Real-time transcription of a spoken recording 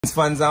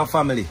Fans and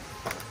family,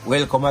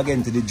 welcome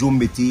again to the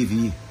Duppy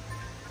TV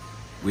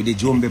with the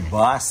Duppy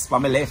boss for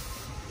my left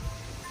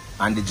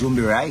and the Duppy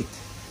right.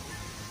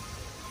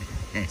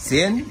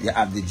 Seeing you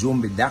have the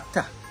Duppy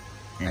doctor,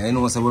 and you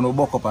know so when we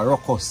buck up a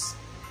ruckus,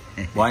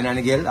 boy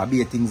and girl, I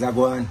be things are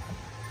going.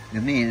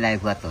 You mean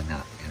like what or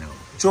not, you know?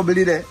 Trouble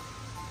there.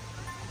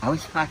 I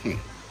was happy.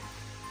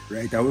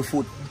 Right our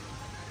foot.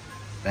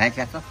 Right,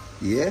 Chato?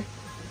 Yeah.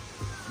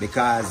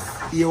 Because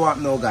you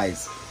want now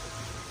guys.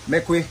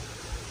 Make we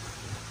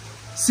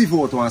sieve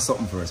out on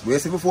something first. But you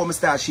see before I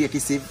start shaking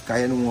sieve,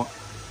 because you know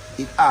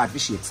it's hard to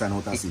shake sand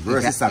out of sieve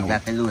versus sand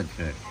wet.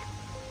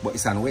 But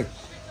it's sand wet.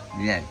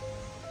 Yeah.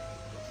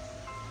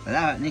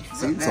 Well,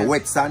 see? So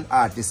wet sand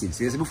hard to sieve.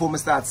 So you see before I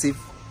start sieve,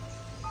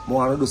 I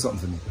want to do something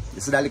for me. You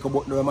see that little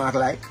button I mark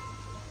like?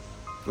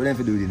 What do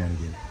you do with it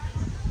again?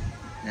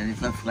 Then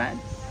it's subscribe.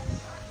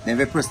 Then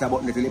we press that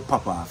button until it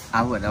pop off.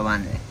 I would have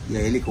one there.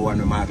 Yeah, you little one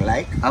we mark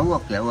like. I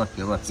work.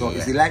 So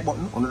it's the like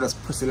button, you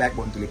just press the like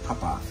button until it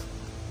pop off.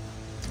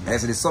 And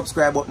so the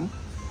subscribe button,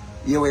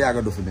 here what you are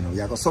going to do for me now.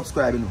 You are going to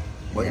subscribe, you know,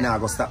 but you're not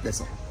going to stop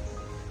this.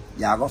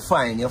 You are going to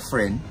find your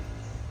friend.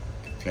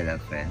 Tell a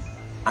friend.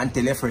 And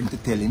tell your friend to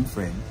tell him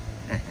friend.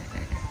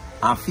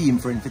 And film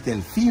friend to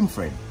tell film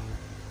friend.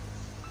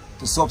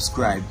 To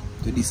subscribe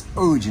to this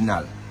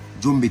original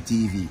Duppy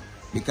TV.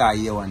 Because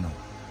here we know.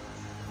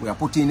 We are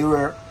putting the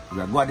work, we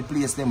are going to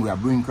place them, we are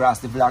bringing across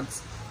the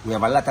vlogs. We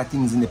have a lot of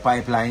things in the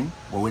pipeline,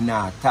 but we're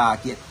not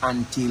talk yet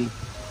until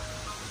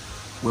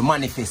we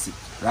manifest it.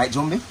 Right,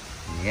 Duppy?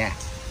 Yeah.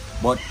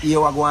 But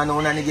here we go on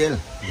now, girl.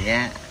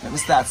 Yeah. Let me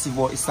start see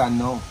what it's on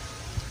now.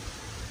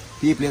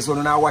 People, so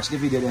when I watch the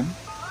video, them,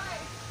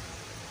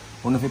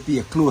 you have to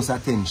pay close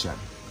attention.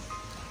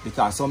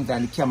 Because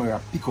sometimes the camera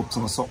pick up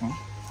something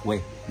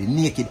where the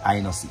naked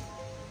eye not see.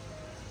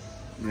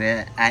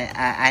 Well,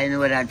 I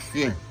know that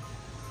still.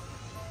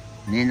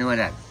 You know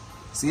that.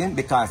 See?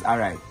 Because,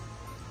 alright.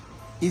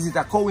 Is it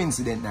a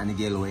coincidence, Nanny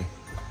girl, way?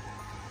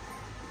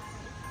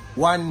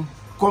 One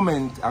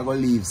comment I go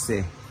leave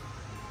say,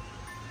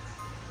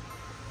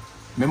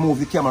 me move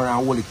the camera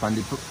and hold it from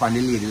the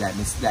lady like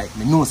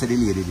me know say the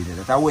lady did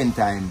it. That one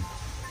time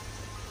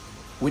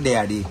we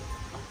there the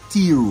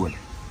T road.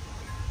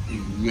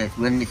 Yes,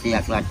 when we say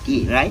a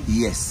T, right?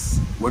 Yes.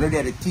 When we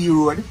there the T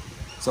road,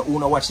 so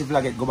when you watch the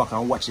vlog, go back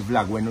and watch the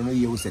vlog. When you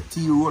hear we say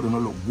T road, you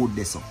look good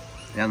there so.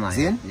 Yeah, man.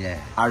 See?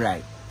 Yeah.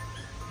 Alright.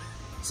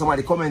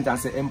 Somebody comment and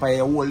say Empire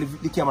hold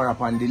the camera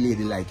upon the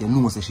lady like you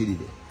know say she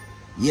did it.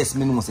 Yes,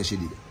 me know say she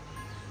did it.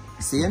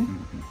 See?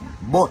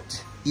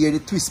 But hear the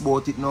twist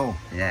about it now.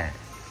 Yeah.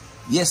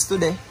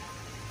 Yesterday,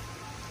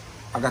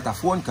 I got a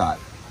phone call.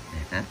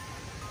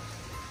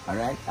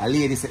 Alright? A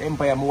lady said,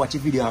 Empire, I watch a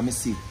video and I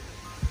see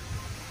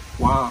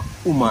one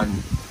woman,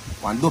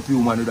 one Duppy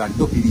woman with a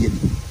Duppy baby.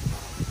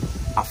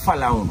 I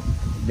follow him.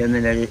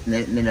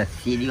 Then I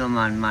see the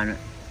woman, man.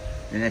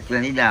 Then I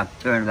turn the dog,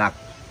 turn back,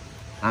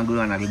 and go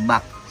on the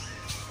back.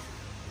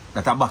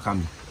 That's a back of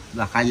me.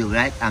 Back of you,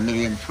 right? And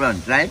me in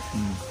front, right?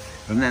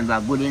 Remember,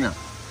 good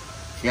enough.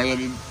 See how you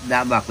did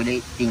that back with the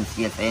things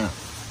here, you know.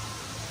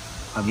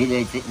 A video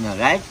is sitting there,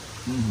 right?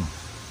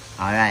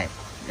 Alright.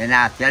 Then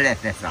I tell you,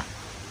 Professor.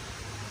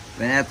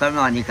 When I come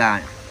on the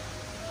car,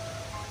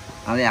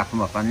 I will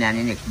come up and me and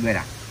the next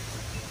brother.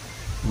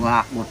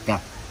 Walk up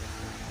top.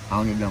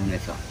 And we down there,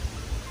 so.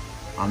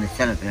 And we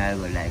stand up and I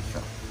go like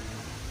so.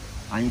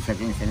 And he said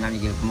to me, say, Nanny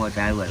girl, come out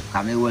I will.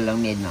 Because I hold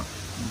on made now.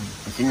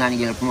 I said, Nanny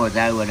girl, come out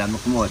I will. And I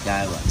come out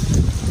I will.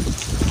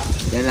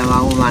 Then I'm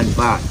a woman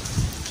part.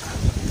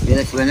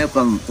 That's when I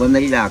come, when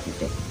I talk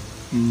to you.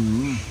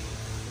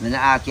 When I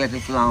ask you to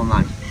see one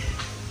woman.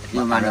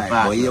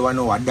 But you want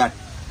to know that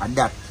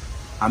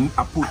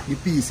I put the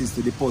pieces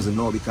to the puzzle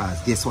now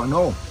because guess what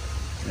now?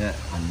 Yeah.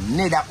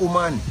 Another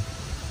woman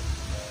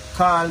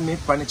call me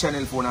on the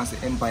channel phone and say,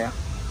 Empire,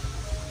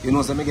 you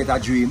know, so I get a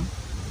dream.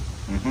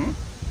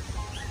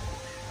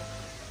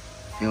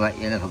 See what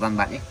you never come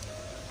back, eh?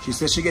 She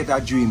said she get a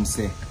dream,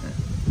 say,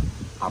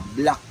 a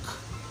black,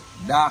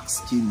 dark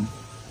skin,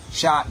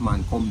 short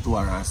man come to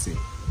her and say,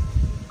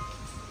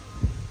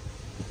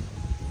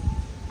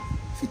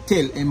 if you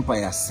tell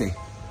Empire say,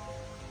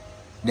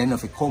 then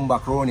if you come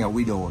back around here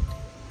without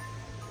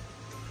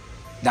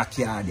that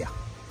card there.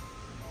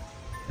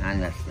 I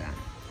understand.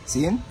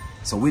 See?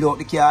 So without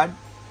the card,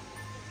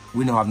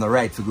 we don't have no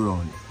right to go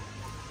around it.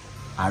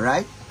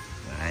 Alright?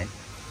 Right.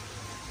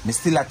 Me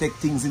still take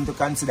things into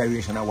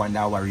consideration. I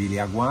wonder what really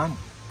are going on.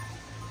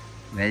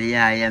 Well,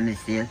 yeah, I am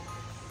still.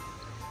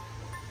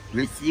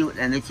 With you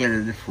and the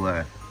child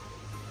before,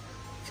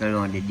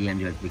 surround the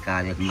dangerous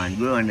because if man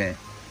go on there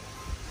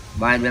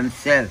by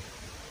themselves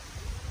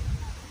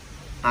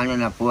and they're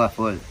not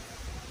powerful,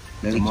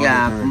 then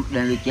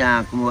we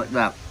can't come out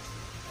back.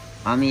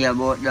 And me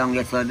about down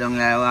get so down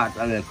like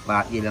what I like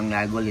party down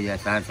like gully there,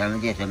 so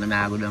I'm just saying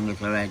I go down get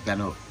so right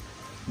now.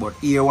 But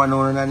here one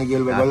on and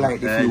girl we go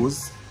light the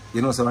fuse.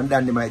 You know, so when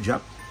Dandy might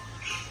drop.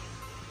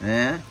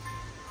 Yeah?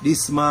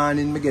 This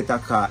morning, me get a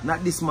call.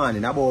 Not this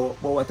morning,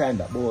 about what time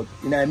that? About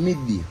in the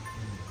midday.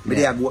 Me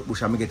there go out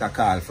bush and me get a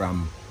call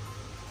from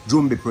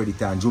Duppy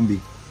Predator and Duppy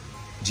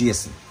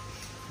Jason.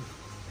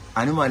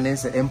 And the man then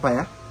say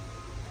Empire.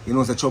 You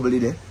know the trouble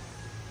there?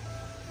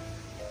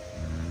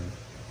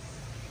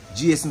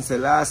 Jason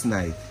said last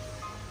night,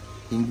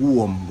 he go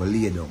home, go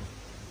lay down.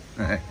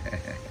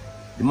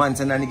 The man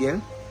said, Nanny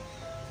girl,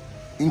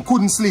 he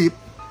couldn't sleep.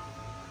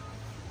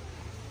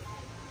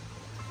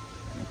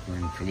 He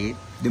couldn't sleep?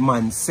 The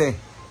man said,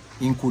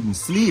 he couldn't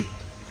sleep.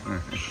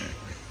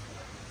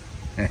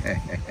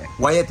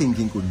 Why you think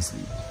he couldn't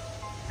sleep?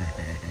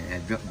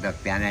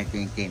 Duppy and I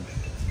think him.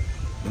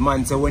 The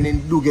man said, when he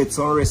do get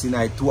some rest in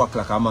at 2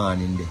 o'clock a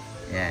morning there.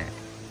 Yeah.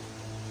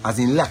 As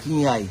in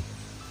locking eye.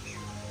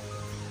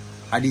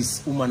 And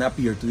this woman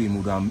appeared to him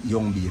with a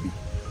young baby.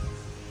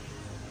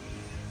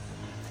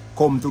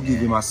 Come to give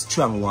him a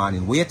strong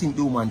warning. What do you think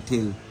the woman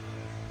tell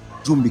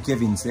Jumbi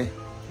Kevin say?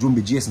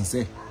 Jumbi Jason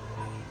say?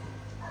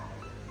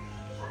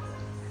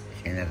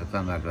 She never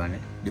come back on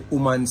it. The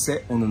woman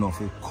say, oh no, no,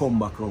 come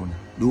back round.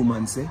 The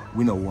woman say,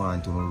 we don't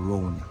want to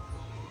round you.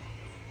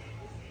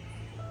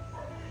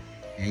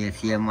 And you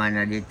see a man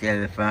that did tell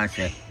the first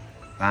say,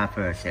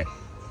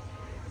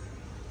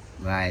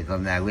 why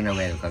come back, we know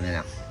where come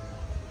now.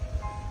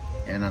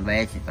 You remember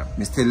it?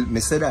 Me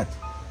say that.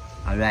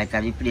 Alright,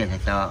 at the place I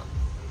saw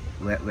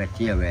where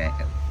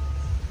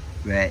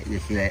you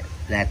see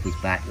like this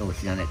part, oh,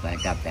 she's on the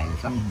top there,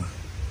 so.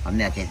 I'm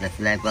not saying that's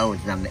like, oh,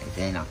 it's not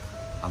saying no.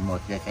 I'm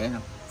not saying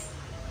no.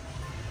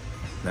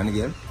 And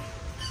again,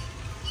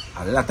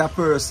 a lot of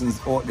persons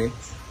out there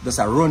just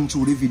run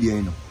through the video,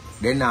 you know.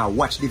 They now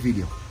watch the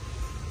video.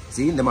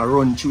 See, them a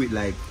run through it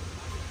like,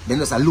 then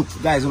just look,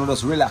 guys, you know,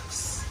 just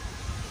relax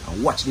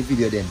and watch the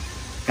video then.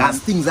 Because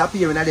things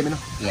appearing at them, you know.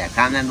 Yeah,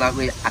 can't remember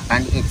with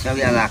upon it, so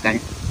we are like, and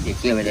they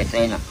see what they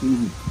say, you know.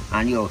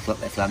 And you also,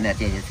 so I'm not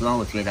saying it's one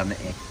with I'm not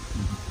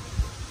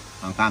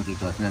and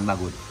concrete was remember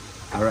good.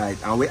 Alright,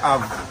 and we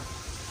have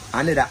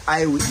another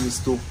eyewitness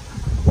to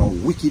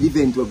one wicked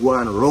event we're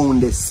going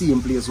around the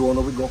same place where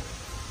we go.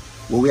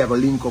 Where we have a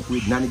link up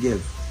with Nanny Girl.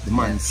 The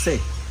man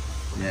say,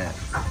 yeah,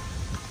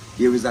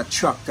 there is a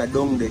tractor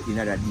down there in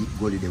that deep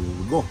gully there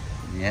where we go.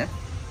 Yeah.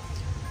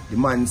 The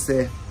man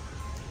say,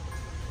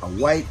 a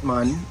white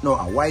man, no,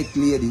 a white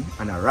lady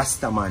and a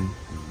Rasta man.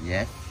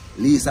 Yeah.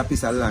 Lease a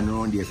piece of land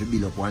around there to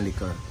build up one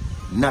little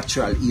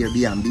natural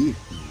Airbnb.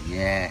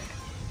 Yeah.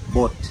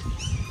 But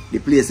the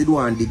place it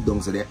want dig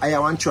down, so they hire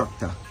one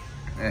tractor.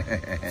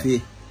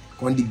 See,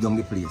 come dig down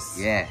the place.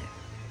 Yeah.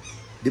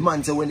 The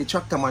man say when the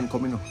tractor man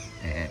coming up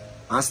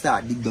and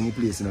start dig down the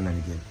place, you know,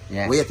 again.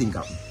 Yeah. What you think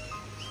happen?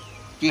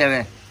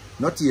 Here.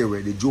 Not here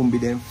where the Jumbi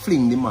then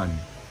fling the man.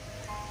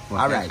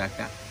 Alright.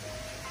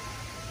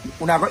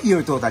 You never hear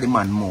it out of the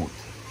man mouth.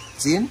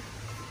 See?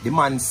 The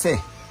man say,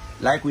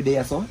 like we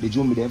there so, the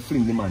Jumbi then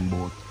fling the man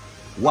about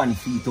 1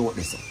 feet out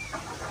there so.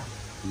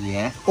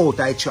 Yeah. Out of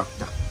the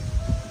tractor.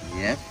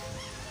 Yeah.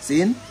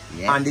 See?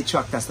 Yeah. And the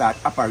tractor start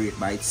operate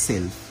by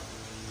itself.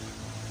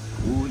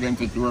 Who then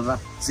take you over?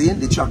 See?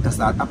 The tractor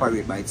start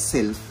operate by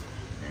itself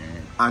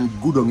and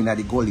go down in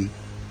the gully,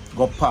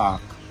 go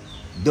park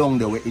down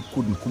there where it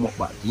couldn't come up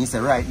back. You say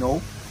right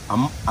now,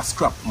 a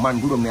scrap, man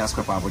go down there and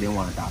scrap out, but they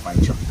want to have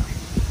a tractor.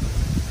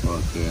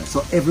 Okay.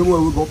 So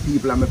everywhere we go,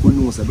 people are making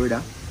know, say,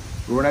 brother,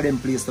 one of them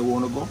places they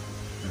want to go,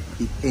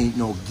 it ain't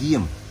no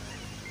game.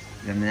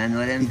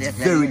 It's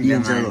very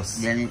dangerous.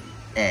 Then,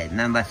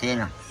 remember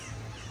saying,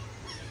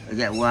 you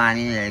get one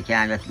in there, you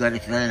can't just go to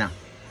the trainer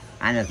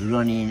and just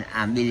run in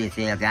and Billy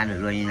say you can't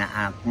just run in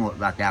and come out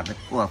back there, but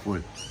score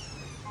full.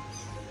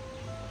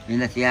 You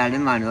just see all the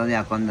man over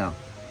there come down.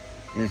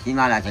 You see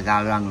my like a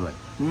wrong road.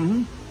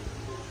 You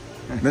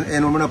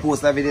know, I'm going to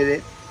post that video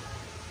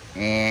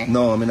there?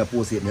 No, I'm going to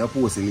post it. I'll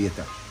post it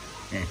later.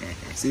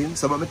 See?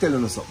 So I'm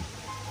telling you something.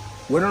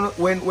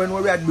 When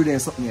we are doing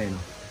something here, you know,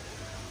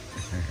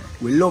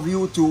 we love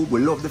YouTube, we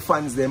love the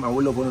fans them, and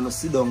we love when we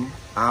sit down and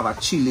have a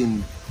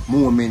chilling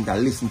moment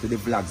and listen to the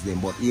vlogs them.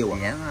 But here,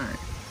 yeah, man.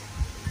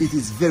 It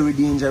is very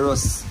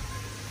dangerous.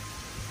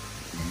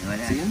 You know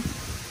that?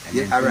 See?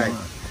 Yeah, alright.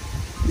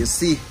 You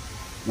see,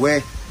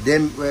 where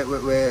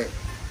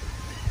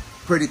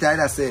Predator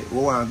that say, we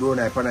want to grow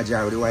like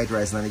Panajar with the white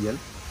rice and the girl.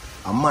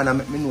 A man that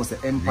make me know say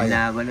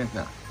Empire.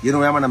 You know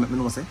what a man that make me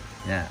know say?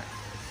 Yeah.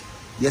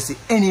 You see,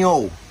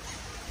 anyhow,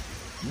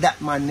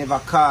 that man never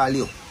call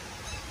you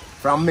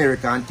from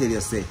America and tell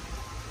you say,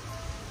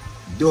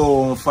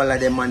 don't follow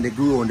them on the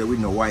ground with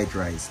no white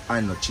rice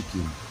and no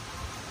chicken.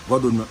 Go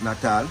do nothing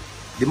at all.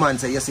 The man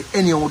say, you see,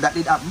 anyhow that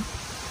did happen.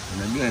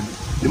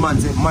 The man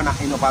say, man I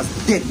end up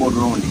as dead body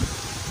around it.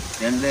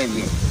 Then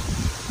baby,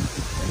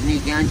 me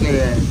can't tell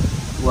you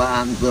what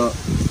I'm so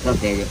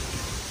tell you.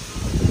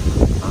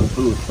 I'm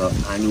close up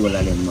and all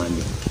of them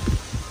Monday.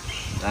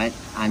 Right?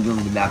 And do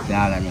the back to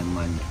all of them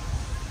Monday.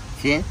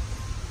 See?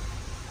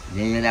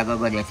 Then you like to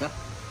go there, sir?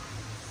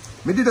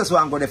 Me did just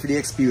want to go there for the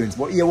experience,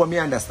 but here what me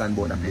understand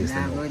about that place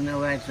now.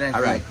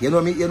 Alright, you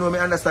know me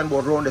understand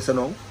about round this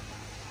now.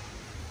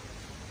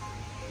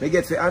 Me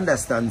get to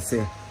understand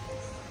say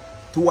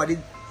to what it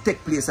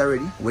take place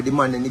already, where the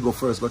man then he go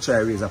first go try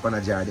raise up on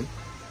a jar there.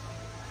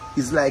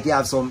 It's like you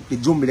have some the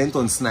Jumbi then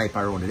turn sniper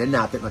around it, they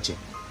not take no check.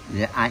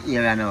 Yeah, and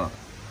here I know.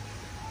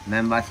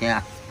 Remember say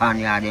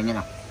Spaniard them, you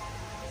know.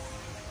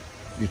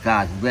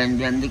 Because when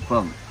them they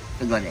come,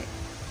 they go there.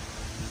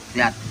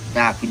 That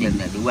talk with them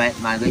there. The white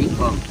man when he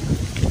come,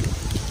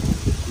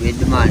 with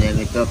the man they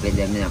will talk with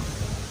them, you know.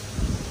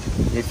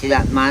 You see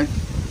that man?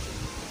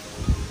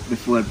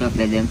 Before talk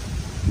with them,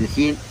 you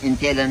see him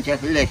tell them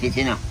just left it,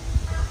 you know.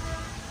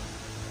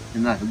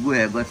 You must go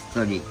and go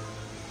study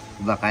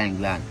back in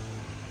England.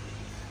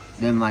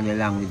 Them man the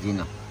language, you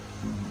know.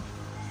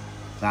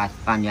 Because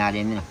Spaniard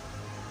them, you know.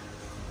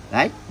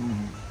 Right?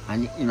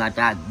 And you know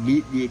talk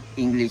deep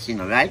English, you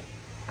know, right?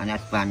 And a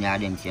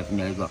Spaniard themselves, you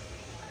know, you go.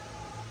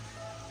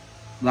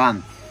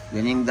 Bam,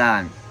 when him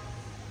gone,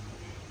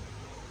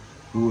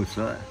 who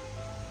so?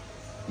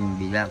 Him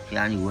be like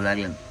and the whole of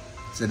them.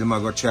 So them are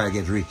going to try to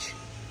get rich.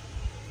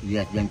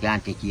 Yes, them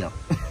can't take you up.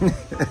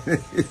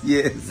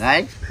 Yes.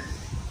 Right?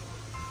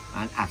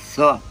 And I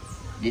saw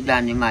the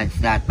Danny might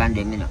start from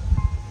them, you know.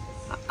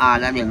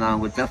 All of them are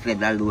going to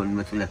federal loan,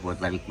 much left out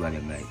of the crew of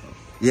them right now.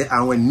 Yeah,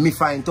 and when me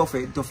find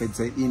Tuffet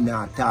say he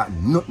not talk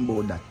nothing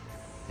about that.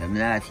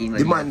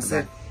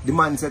 The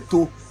man said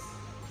too,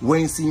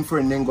 when see him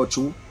friend then go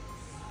through,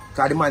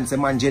 because the man said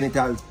man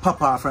genitals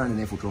pop off round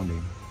the foot round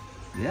there.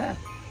 Yeah.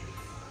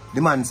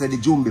 The man said the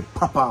jumbi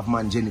pop off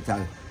man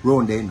genital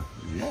round there.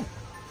 Yeah.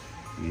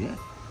 Yeah.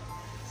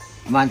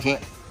 Man say,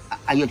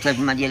 are you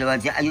touching my jelly?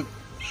 Are you?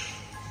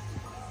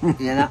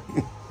 You know?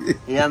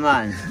 Yeah,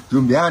 man.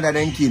 Jumbi under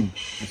them kin.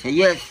 I say,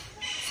 yes.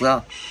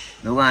 So,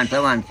 the one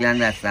to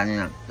understand, you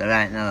know. So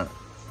right now,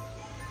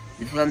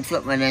 it's from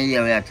something in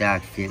here we are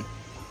talking still.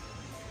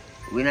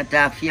 We not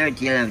talk fairy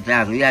tale, we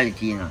talk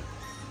reality, you know.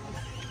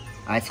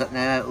 I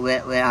something we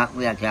are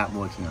talking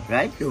about, you know,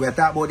 right? Yeah, we are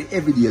talking about the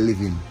everyday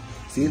living.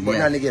 See, but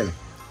yeah. girl,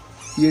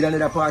 here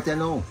another part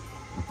now.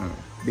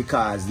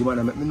 Because the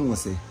man make me know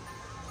say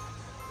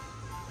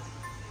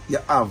you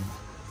have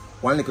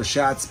one little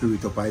short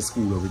spirit up high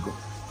school where we go.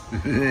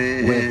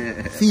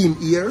 When theme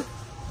ear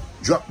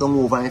drop down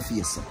over and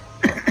face.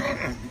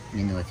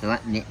 You know, so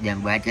what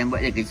them boy them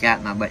but little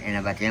short man but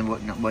never them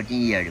but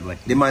in ear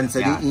but the man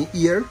said in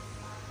ear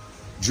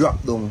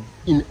drop down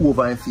in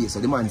over and face.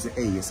 So the man say,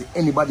 hey, you see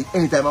anybody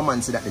anytime a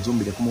man say that the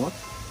jumbi they come out.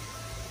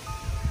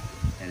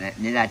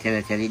 And I tell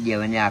the day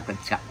when they have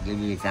to chat, give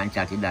me and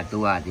chat that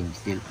towards him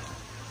still.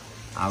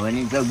 And when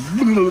it's a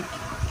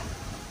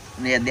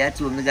maybe I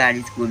told me guy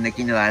in school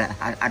making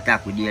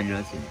attack with the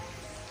dangerous.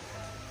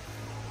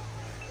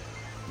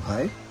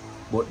 Right?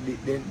 But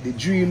the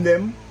dream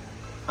them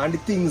and the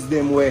things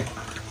them where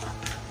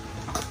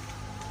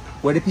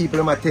the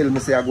people might tell me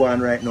say I go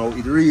on right now,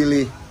 it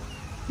really,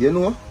 you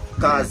know,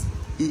 because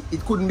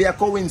it couldn't be a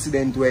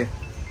coincidence where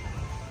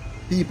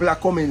people are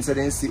coming and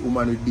then see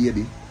woman with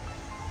baby.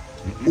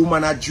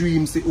 Woman a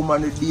dream see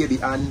woman with baby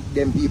and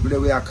them people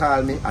that will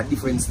call me a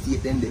different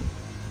state than them.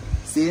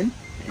 See?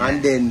 Yeah.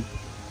 And then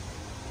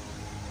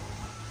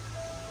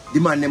the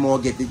man them all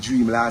get the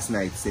dream last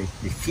night say.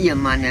 The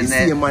same man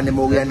them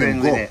all get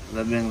them go.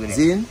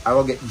 See? I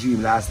will get the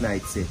dream last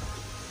night say.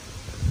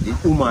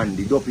 The woman,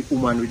 the Duppy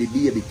woman with the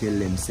baby tell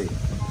them say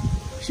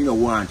she don't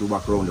want to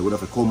back around there, we have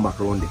to come back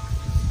around there.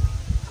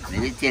 I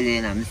will tell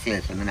you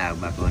myself I'm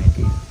not back around it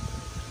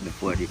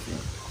before this.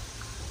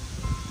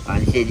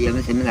 And he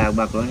said, I'm not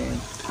back around it.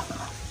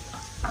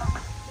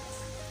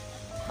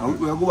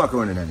 We'll go back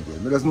around it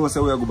again. I just know say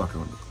we'll go back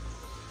around it.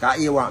 Because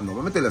here want no,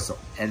 let me tell you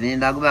something. If you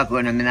go back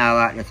around it, I'm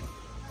not walk.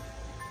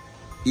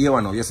 Here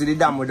want no, you see the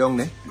dam we down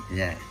there?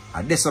 Yeah.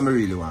 And that's what I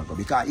really want to go.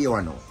 Because here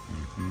want no.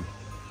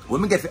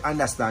 When I get to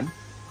understand,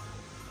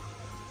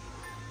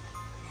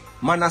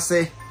 man I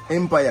say,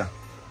 empire,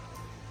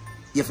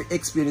 you have to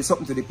explain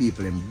something to the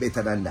people and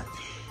better than that.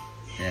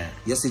 Yeah.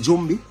 You see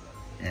Jumbi?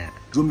 Yeah.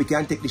 Jumbi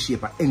can take the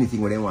shape of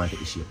anything when they want to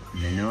take the shape.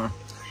 You know.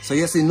 So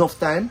you see enough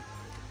time,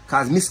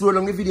 because me slow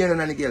down the video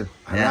and girl.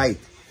 Alright.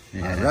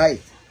 Yeah.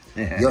 Alright.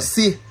 Yeah. You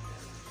see,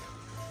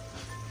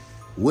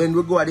 when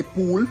we go at the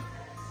pool,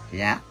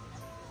 yeah.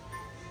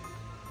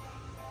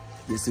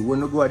 You see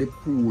when we go at the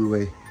pool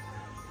where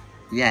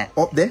yeah.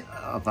 Up there?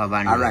 Up above.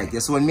 Alright,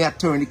 yes, when me I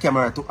turn the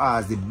camera to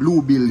us the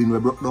blue building we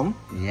broke down.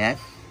 Yes.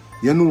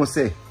 You know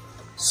say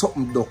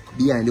something duck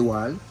behind the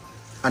wall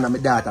and my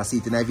daughter see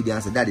it in the video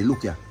and say, Daddy,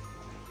 look here.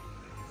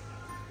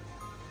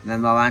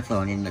 Remember one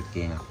sound in the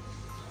key.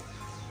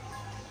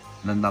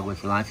 Remember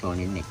what one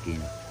sound in the key.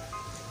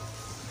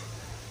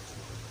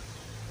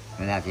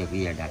 Well, that's if we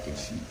hear that.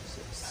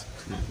 Jesus.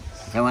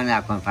 So when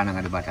I come from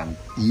at the bottom.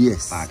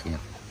 Yes. Part, you know.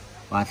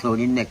 One sound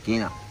in the key.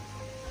 I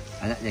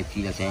let the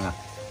key say, you know.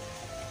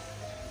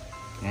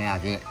 Yeah, I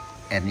say,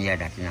 every hear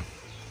that, you know.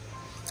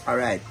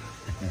 Alright.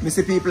 Me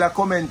see people are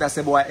comment and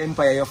say, boy,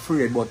 empire, you're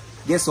afraid. But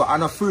guess what?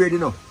 I'm not afraid, you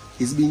know.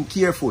 It's being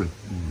careful.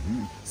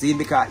 See,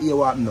 because here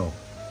what now.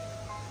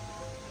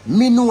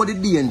 Me know the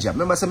danger.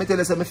 Remember, so I tell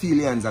you, I feel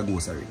the hands are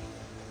ghost already.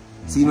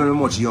 See, when I'm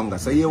much younger.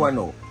 So here what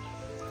now.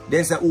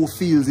 Then say, who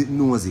feels it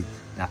knows it.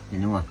 That you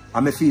know.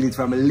 And I feel it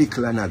from a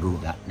little and I grow.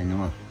 That you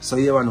know. So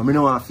here what now. I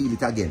don't want to feel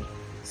it again.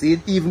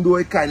 See, even though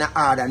it's kind of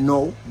harder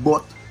now,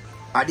 but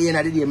at the end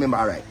of the day, remember,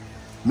 alright.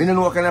 I don't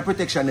know what kind of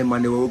protection them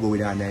man they will go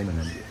with that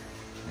 900.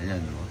 I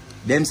don't know.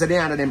 Them say they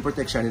under them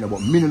protection, you know,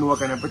 but me no know what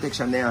kind of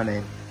protection they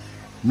under.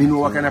 Me know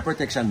what kind of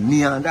protection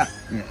me under.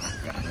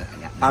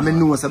 And me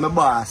know say my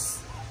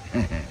boss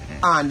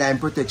under him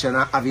protection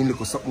and having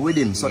little something with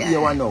him. So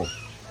here one now.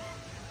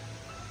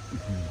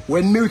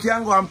 When Milky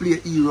can go and play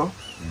hero,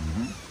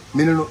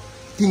 me no know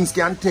things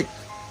can take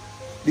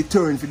the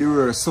turn for the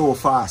world so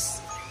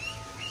fast.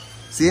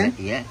 See?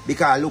 Yeah.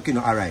 Because look, you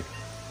know, alright.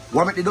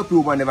 What make the Duppy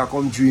woman never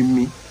come dream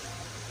me?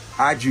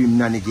 I dream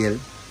Nanny girl.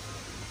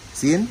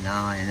 See? No,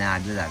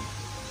 I do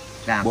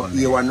that. But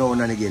you want know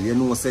Nanny girl. You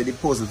know say the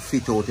puzzle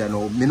fit out, you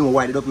know. Me know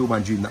why the Duppy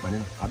woman dream that man, you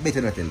know. I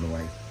better not tell me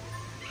why.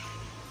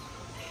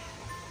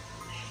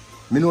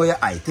 Me know your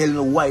eye. Tell me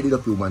why the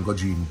Duppy woman go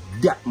dream.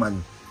 That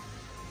man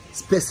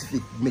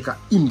specific make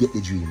him get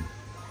the dream.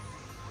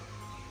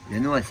 You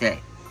know what I say?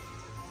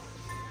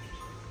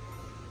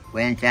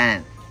 When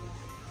time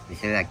we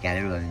say I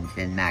can run and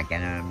send back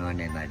and I don't know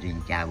them I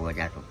drink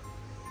water.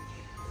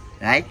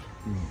 Right?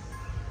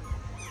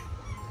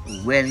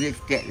 When we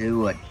take the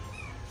road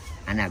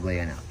and I go,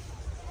 you know.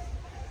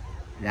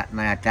 That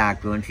man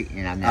attack don't sit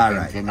in I'm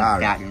not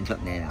saying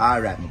something.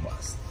 Alright, my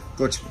boss.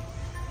 Touch me.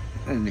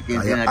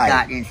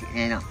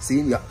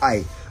 See your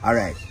eye.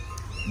 Alright.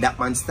 That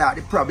man start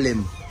the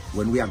problem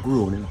when we are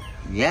grown, you know.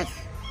 Yes.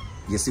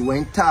 You see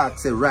when talk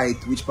say right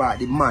which part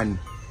the man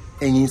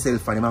hang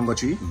himself and the mango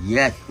tree?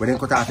 Yes. When they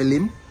cut off the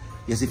limb,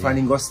 you see when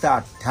he go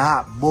start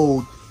talk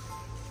about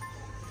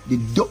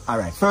the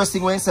alright. First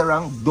thing when say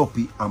wrong,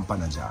 Duppy and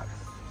Panajar.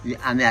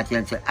 I mean I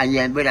tell you,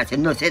 and brother say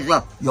no say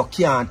so. You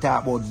can't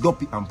talk about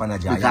Duppy and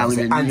Panajar. You have to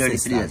say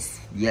ancestors.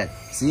 Yes.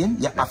 See?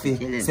 You have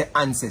to say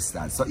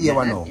ancestors. So here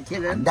we know.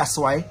 And that's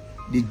why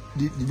the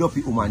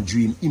Duppy woman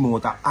dream him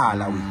out of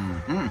all of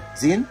it.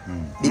 See?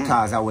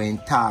 Because I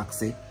went talk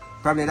say.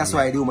 Probably that's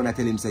why the woman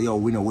tell him say, yo,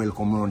 we no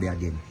welcome around there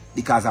again.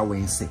 Because I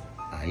went say.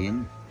 I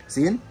am.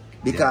 See?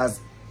 Because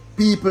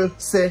people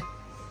say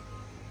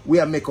we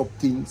are make up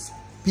things.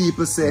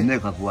 People say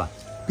make up what?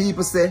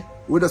 People say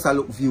we just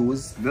look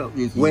views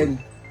when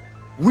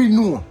we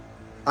know.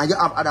 And you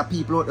have other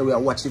people out there who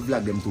watch the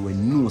vlog them too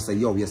when know say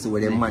yo, you see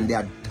where them man they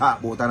are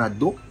talk about and a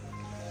do.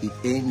 It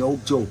ain't no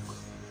joke.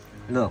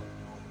 Look.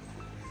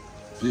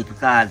 People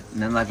call,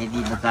 remember the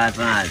people call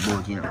from all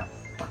boat, you know.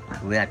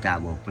 We are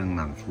talking about bring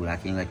man school. I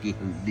think that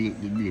people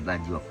believe a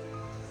joke.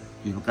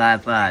 People call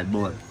for all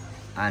boat.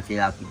 I say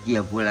I have to be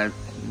careful and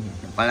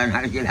follow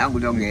and get down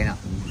there, you know.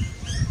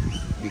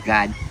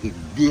 Because it's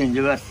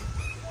dangerous.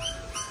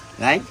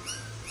 Right?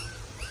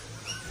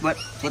 But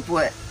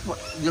suppose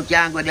you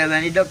can't go there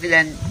when it's Duppy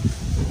then.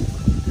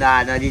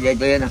 Nah, no, they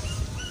do, you know.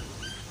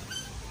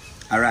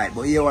 Alright,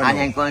 but you want and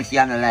then come see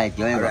on the light,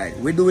 you know. Alright,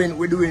 we're doing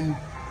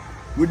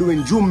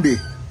Jumbe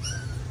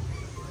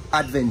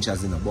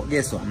adventures, you know, but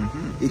guess what?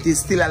 It is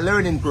still a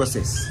learning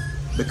process.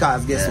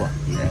 Because guess what?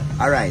 Yeah.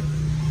 Alright.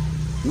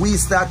 We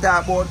start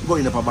about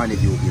going up a Bunny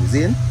View Games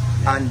in,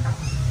 and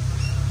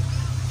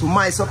to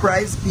my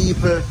surprise,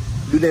 people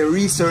do their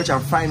research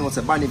and find out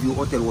that Bunny View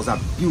Hotel was a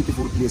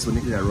beautiful place when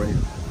they did running.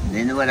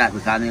 They know that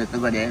because I used to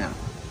go there now.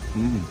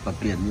 For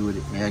play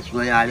music. I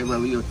show you all the way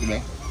we used to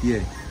there.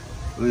 Yeah.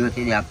 We used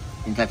to there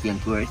entertain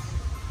tourists.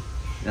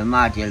 The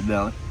Martel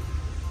Brown.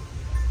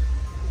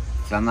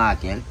 Some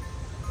Martel.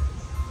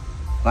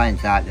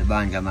 Finds out the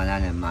Benjamin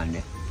and the man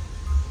there.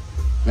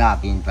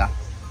 Drop into.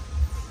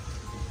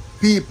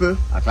 People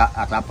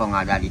at a pong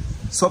of daddy.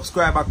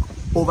 Subscribe back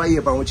over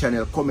here on our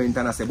channel, comment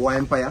and I say, boy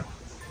Empire,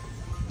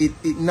 it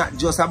not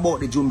just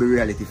about the Jumbe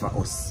reality for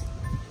us.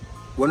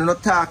 When we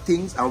not talk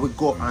things and we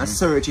go and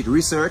search it,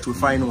 research, we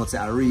find out it's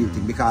a real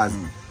thing. Because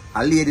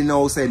a lady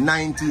now said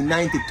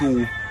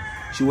 1992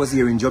 she was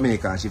here in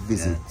Jamaica and she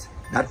visited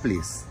that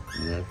place.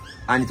 Yes.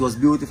 And it was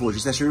beautiful. She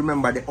said she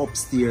remember the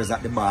upstairs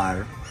at the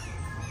bar.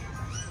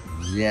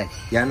 Yes.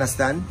 You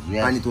understand?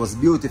 Yes. And it was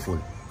beautiful.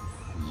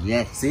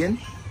 Yes. See?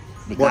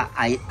 Because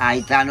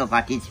I turn up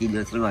at it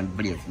just one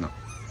place now.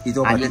 It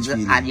over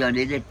and you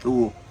did the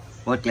two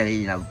hotels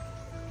in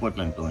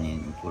Portland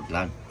in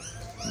Portland.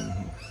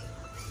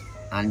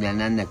 And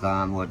then they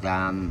come with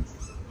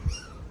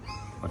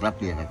what a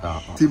place they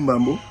talk about.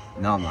 Timbambo?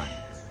 No man.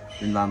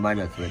 Timbambo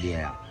that's where they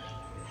are.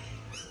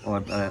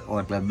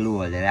 Or the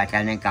blue, they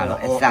can call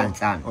it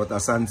San. Or the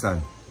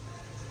San.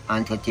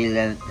 And to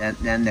till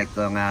then they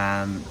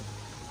come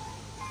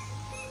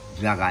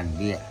Dragon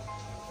Beer.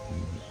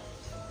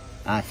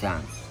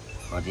 San.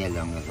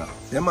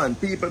 Yeah man,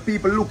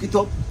 people look it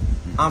up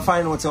and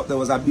find out there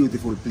was a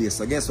beautiful place.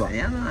 So guess what?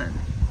 Yeah man.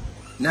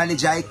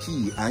 Knowledge is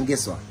key, and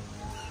guess what?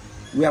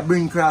 We are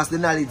bringing across the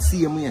knowledge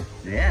same way.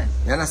 Yeah.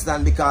 You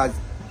understand? Because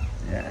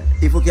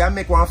if we can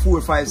make 1,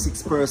 4, 5,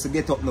 6 person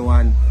get up now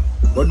and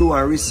go do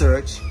a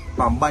research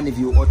from Bunny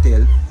View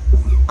Hotel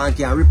and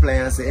can reply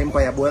and say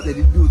Empire boy they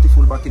did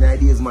beautiful back in the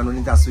days man when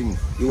it was swinging.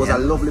 It was a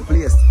lovely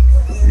place.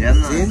 Yeah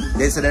man. See?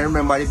 They said they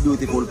remember the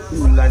beautiful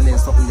pool and then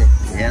something there.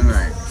 Yeah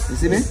man. You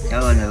see me? I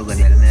want to go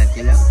there, man.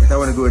 I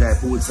want to go there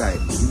poolside.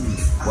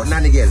 But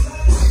Nanny girl,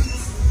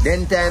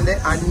 then time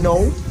there and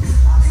now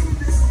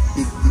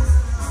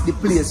the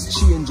place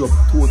change up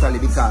totally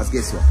because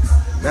guess what?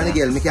 Nanny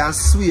girl, I can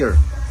swear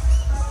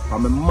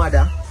from my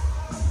mother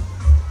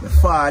my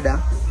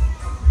father,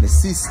 my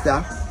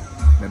sister,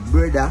 my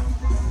brother,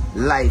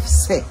 life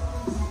say.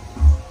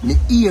 Me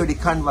hear the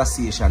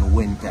conversation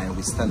when time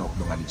we stand up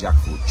down at the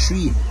jackfruit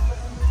tree.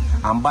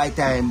 And by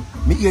time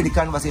me hear the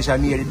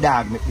conversation near the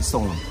dog make the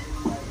sound.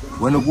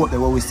 When we go up there,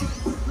 what we see?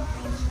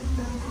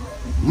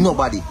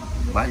 Nobody.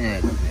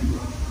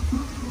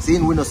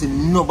 Seeing we don't see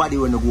nobody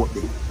when we go up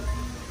there.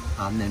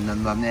 I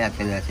remember me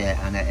tell you say,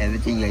 and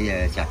everything you hear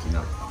is chatting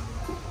up.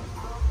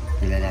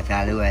 Tell you that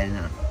all the while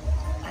now.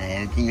 And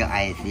everything your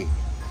eyes see.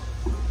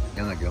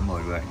 You got your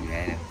mouth working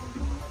there.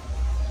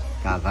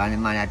 Because when the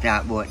man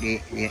talk about the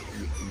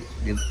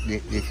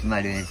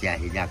smell when it's at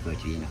the jackfruit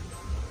tree now.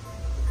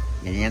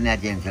 Then you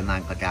have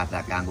gentleman cut off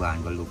that and go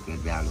and go look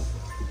at the look.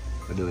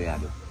 What do we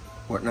do?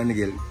 What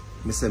Nanigel,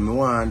 I say, I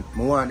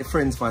want the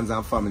friends, fans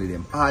and family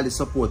them, all the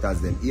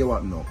supporters them, hear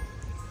what now?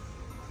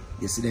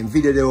 You see them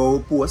video they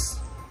will post,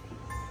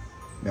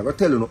 I'm going to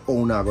tell you how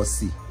you go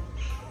see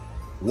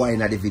why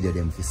not the video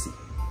them to see.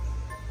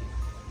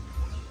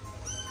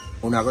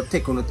 You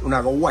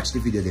go watch the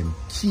video them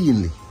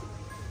keenly.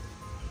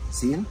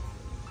 See?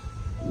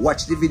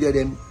 Watch the video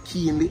them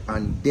keenly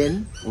and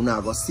then you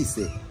go see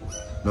say,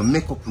 no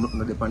make up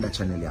nothing on the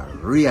channel, yeah.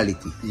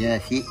 Reality. Yeah,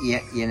 see,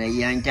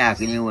 you ain't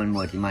talking to one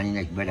more man in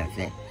like brother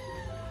say.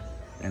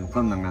 I'm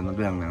coming, I'm going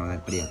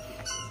to pray.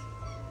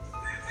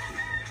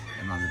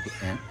 I'm on the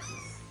pit,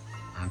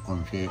 I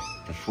come for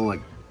the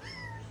food.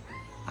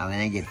 And when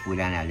I get food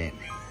and I left,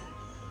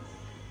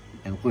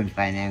 I couldn't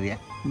find anywhere.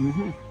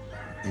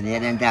 And they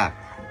didn't talk.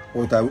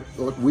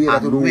 What we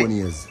have to do 1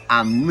 year.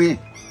 I'm me.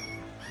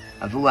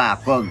 After I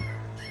come,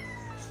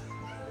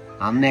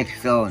 I make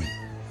sound.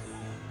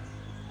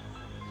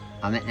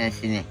 I make them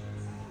see me.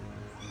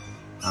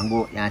 And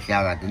go and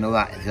shower to know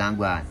what is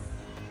going on.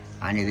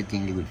 And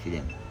everything is good for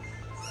them.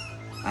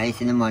 I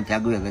see the month I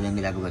go over them,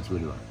 I go to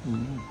the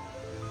one.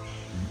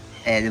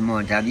 Every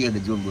month I be able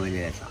to go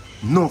there.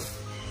 Enough.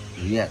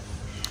 Yeah.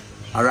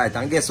 Alright,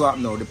 and guess what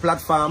now? The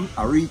platform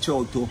I reach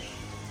out to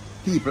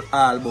people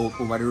all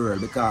about over the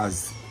world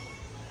because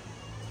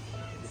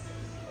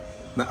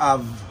I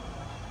have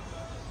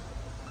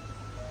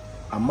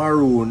a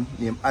maroon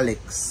named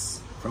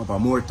Alex from a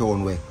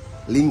Moortown way.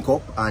 Link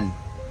up and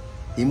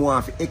he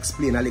want to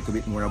explain a little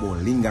bit more about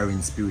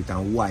lingering spirit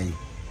and why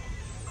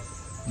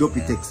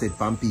Duppy takes it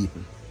from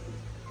people.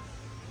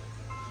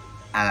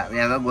 We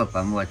have to go up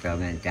a Moortown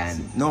one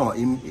time. No,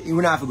 he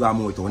won't have to go to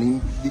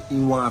Moortown. He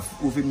want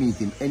to meet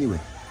him anyway.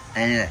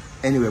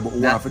 Anyway, but we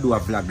want to do a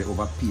vlog that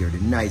over here. The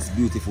nice,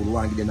 beautiful, we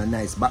want to give them a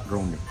nice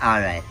background.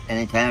 Alright,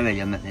 anytime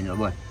you make me know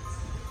about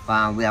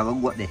we have to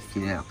go up this to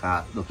the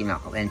car, looking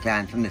up.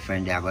 Anytime from the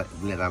friend there, we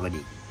have to go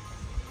there.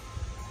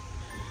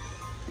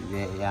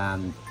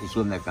 It's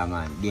what make a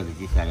man, David,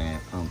 this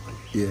and uncle.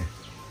 Yeah.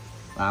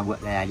 I got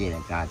the idea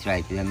that I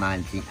try to the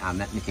man thing and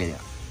let me tell you.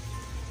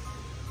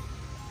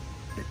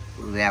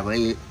 We are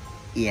going to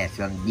hear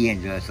some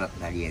dangerous stuff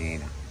that you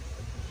know.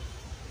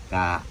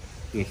 Because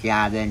if you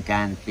have then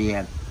time to see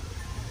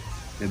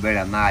the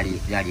brother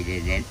Marley's daddy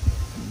is dead,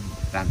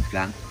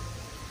 Ramscram.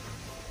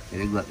 So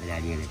we got the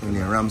idea.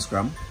 Only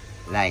Ramscram?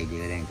 Lie, they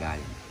then call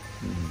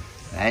him.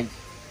 Right?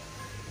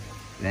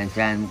 Then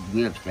time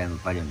we have time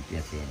for them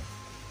to say.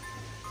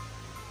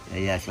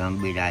 There's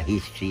some bit of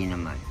history in the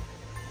man.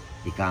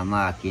 You can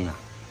mark, you know.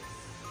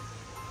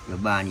 You're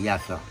born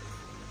Yasso.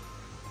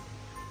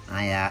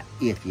 And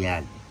you're 8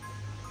 years.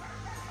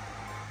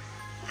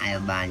 And you're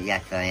born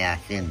Yasso and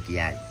you're 70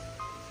 years.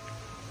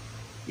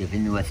 If you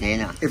know what I'm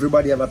saying,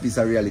 everybody have a piece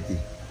of reality.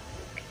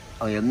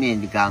 Oh, you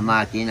mean because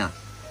mark, you know.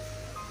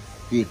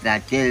 People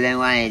that tell them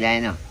why they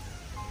know.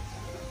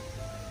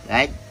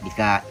 Right?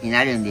 Because in the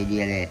end of the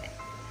day,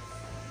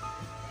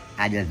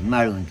 I just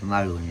maroon to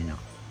maroon, you know.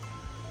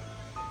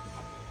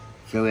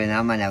 So when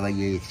I'm going to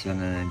use son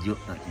and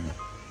joke nothing.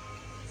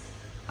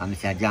 I'm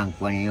Mr.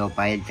 Junk when you up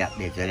a head top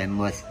there, so they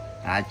must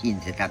have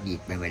things set up it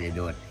when they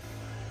do it.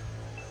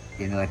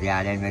 You know, they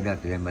are then made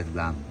up to them must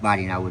go bad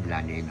in a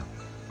woodland, you know.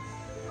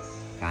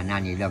 Because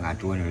Nanny long at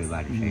 200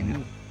 everybody, so you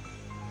know.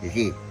 You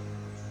see?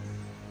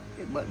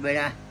 But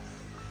brother,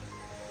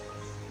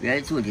 we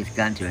are through this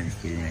country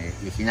still, you know.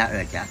 You see not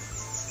earth, yeah?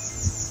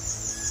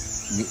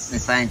 I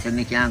find so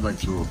I can't go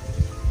through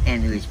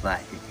any which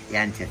part. The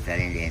ancestor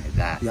in there,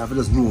 because you have to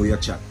just know your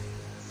chat.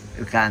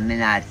 Because I'm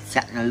not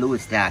chatting no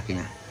loose talk, you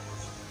know.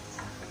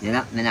 You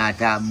know, I'm not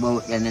talking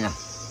about them, you know.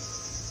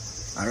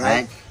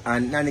 Alright?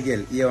 And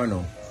Nanigel, here or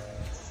now.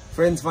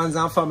 Friends, fans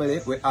and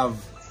family, we have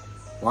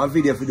one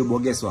video for the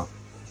boat, guess what?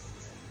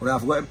 We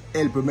have to go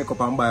help you make up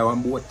and buy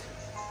one boat.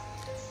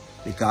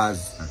 Because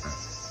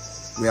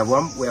we are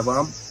going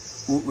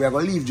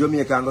to leave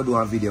Jamaica and go do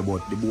one video,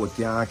 but the boat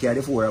can't carry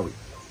the 4 away.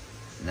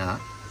 No.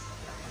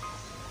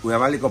 We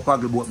have a little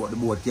paddle boat, but the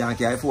boat can't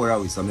carry 4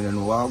 away, so I don't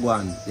know how to go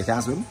on. You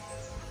can't swim?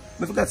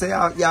 I forgot to say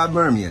you're a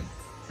mermaid.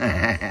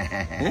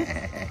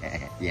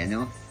 You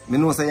know? I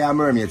know say you're a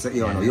mermaid, so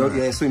you know.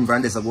 You swim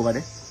from this over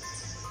there?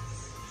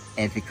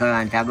 If the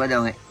current go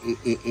down,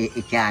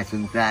 it can't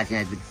swim fast,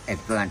 if the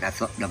current is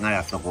down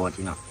and support,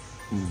 you know.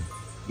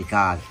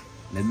 Because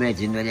The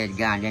virgin where they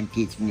gone, then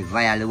teach me,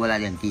 via the wall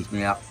of them teach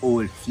me a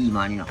old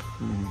seaman, you know.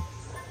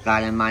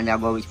 Because the man that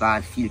go which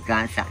part silk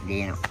and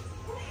Saturday, you know.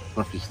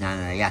 Go fishing on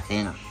the yacht,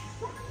 you know.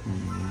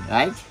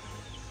 Right?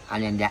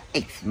 And then the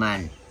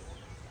ex-man,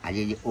 I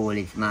did the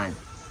oldest man,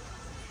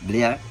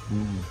 Blair,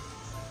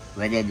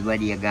 where they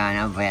gone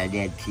and via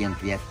dead same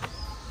place.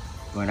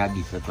 Gonna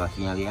be so tough,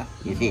 you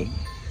see?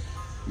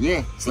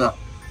 Yeah, so.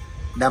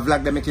 That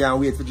vlog them, I can't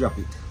wait to drop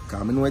it.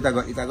 Because I know it's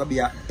going to be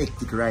a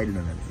hectic ride.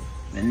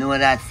 I know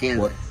that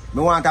still. But I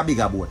want a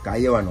bigger boat.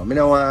 Because you know, I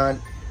don't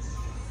want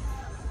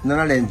none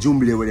of them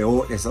jumble with the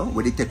out there, so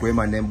where they take away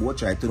man them boat,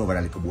 try to turn over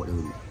that little boat.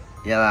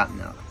 Yeah,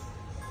 no.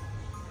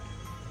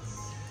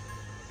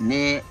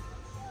 Me,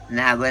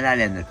 now going to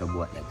them little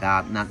boat. Because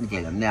I'm not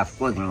tell them, I have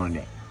cousin around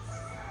there.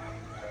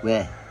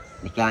 Where,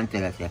 I can't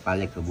tell us if I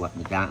little boat,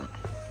 I can't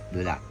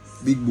do that.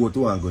 Big boat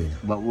too and going.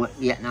 But what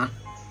yet now?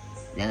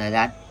 Then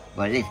that.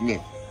 But listen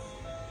this.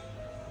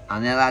 I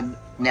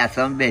have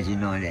some beds you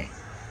know there.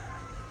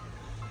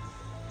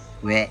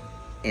 Where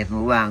if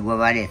we want to go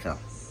over there so.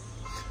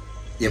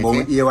 Yeah,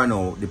 but you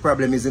know, the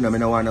problem is I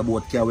don't want a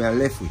boat carry and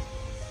left with.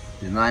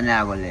 The man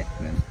not go left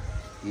with.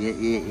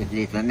 If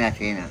this one not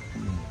saying that.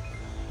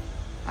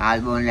 All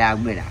born like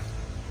brother.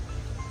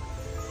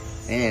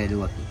 They never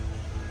do it.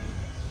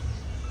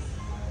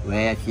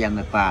 Where I see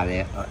my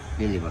father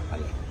deliver for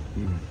you.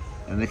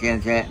 And I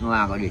say, no,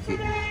 I'm going to sit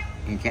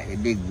and check the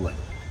big boat.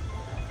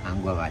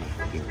 And go over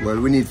there. Well,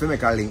 we need to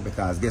make a link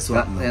because guess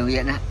what? I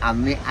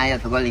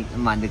have to go link the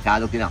man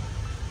because look, you know.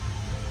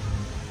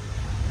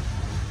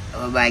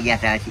 Oh, I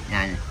guess I sit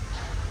and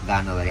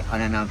gone over there.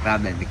 Oh, no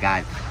problem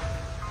because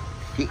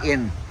see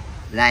him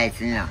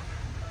lights, you know.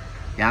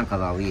 Can't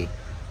cover away.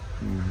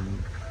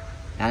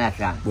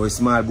 Understand? Boy,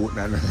 small boat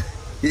now.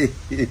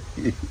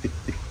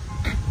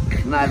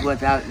 Small boat,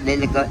 they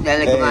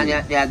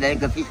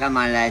like a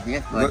fisherman lights,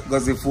 yes.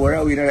 Because the 4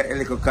 hours, you know,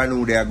 like a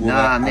canoe there, go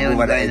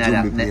over the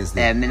jumbo place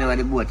there. I know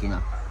the boat, you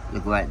know.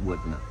 Look what boat,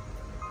 you know.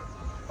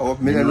 Oh,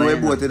 I don't know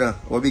the boat, you know.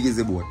 How big is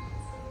the boat?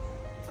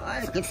 Oh,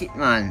 look at it,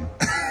 man.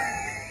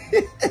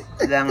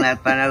 Long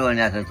like Panarone,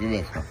 that's what it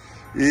is.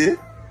 Yeah?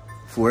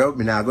 4 hours?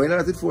 I'm not going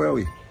out at 4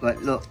 hours.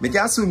 But look. I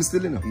can't swim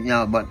still, you know.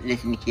 No, but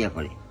listen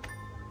carefully.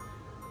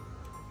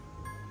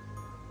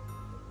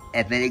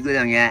 If I good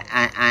on you,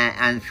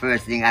 and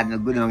first thing I'm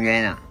good on you,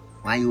 you know.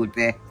 Why you would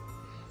pay?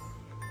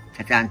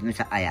 I can't miss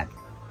a Ayat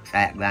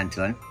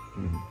grandson.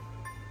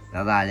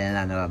 The Valley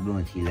and our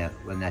Bloom Chiller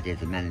when that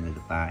is a man with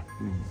the fire.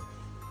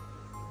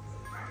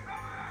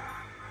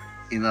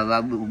 In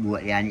my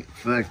boat, and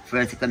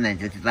first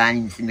comment, it's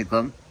fine in the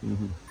come.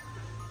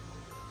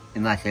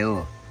 You must say,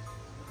 oh.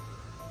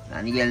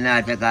 And you'll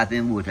not take off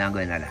in boat and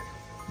going to that.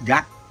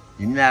 Jack,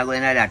 you're not going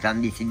to that,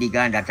 and this is the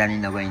gun that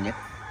I'm not going there.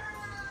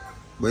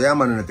 But your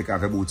man don't take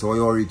off a boat, so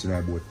you're reaching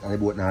a boat, and the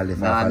boat now left.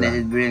 No, I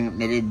did bring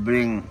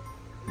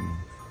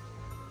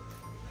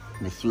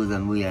the shoes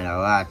and we in the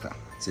water.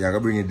 So you're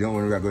going to bring it down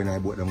when we're going to the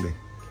boat down there?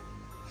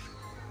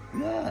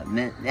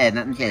 Yeah,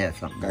 let me tell you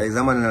something. Because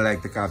a man don't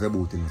like to take off a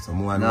boat, so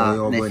more know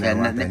you're going to the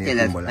water and you're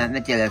tumble. Let me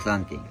tell you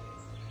something.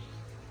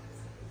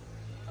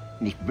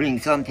 Bring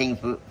something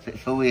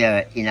for we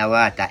are in the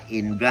water,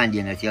 in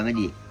Grandin, as you may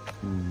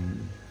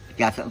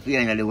because something for you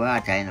in the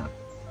water, you know.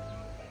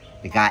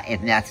 Because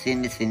if not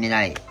swim, it's swimming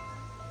right.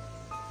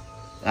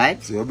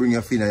 Right? So you bring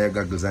your fin and your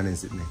goggles and then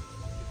sit there?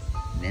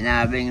 Then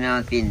I bring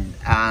no fin.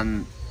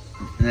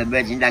 The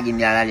virgin that give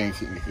me all of them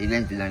sitting.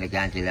 Eventually they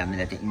can't tell I'm going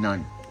to take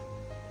none.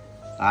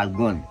 All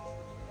gone.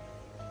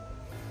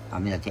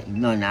 I'm going to take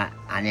none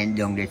and then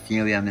down the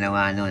scenery I'm going to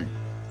want none.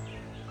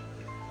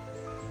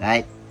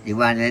 Right? The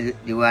one I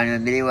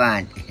really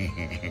want.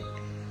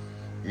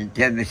 And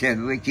tell me,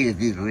 we kill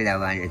people with that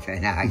one. So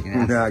now,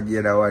 nah,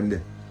 get that one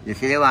there. You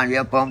see the one we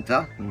are pumped,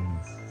 huh?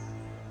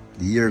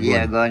 The year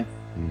gone.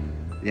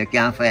 You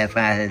can't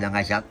fire down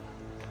a shot.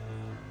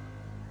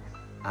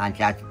 And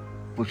shot,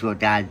 push out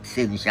that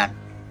 7 shot.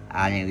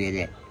 And then we're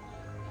there.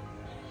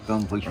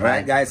 Come push fire.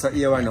 Alright, guys, so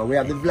here we know. We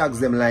have the vlogs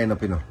them line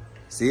up, you know.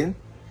 See?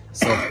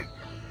 So,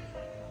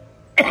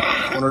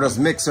 I want to just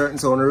make certain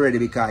so I'm ready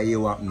because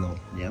you want now.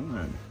 Yeah,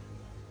 man.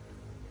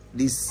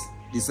 This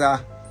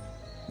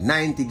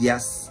 90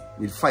 gas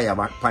with fire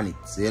back pan it.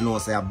 So you know,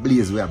 say a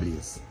blaze, we a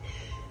blaze.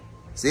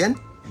 See?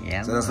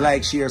 Yeah, so just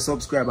like, share,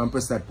 subscribe and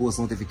press that post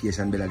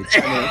notification bell at the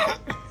channel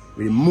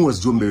with the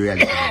most jumbo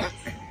reality.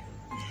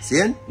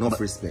 See? No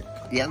respect.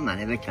 Yeah, man,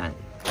 every time.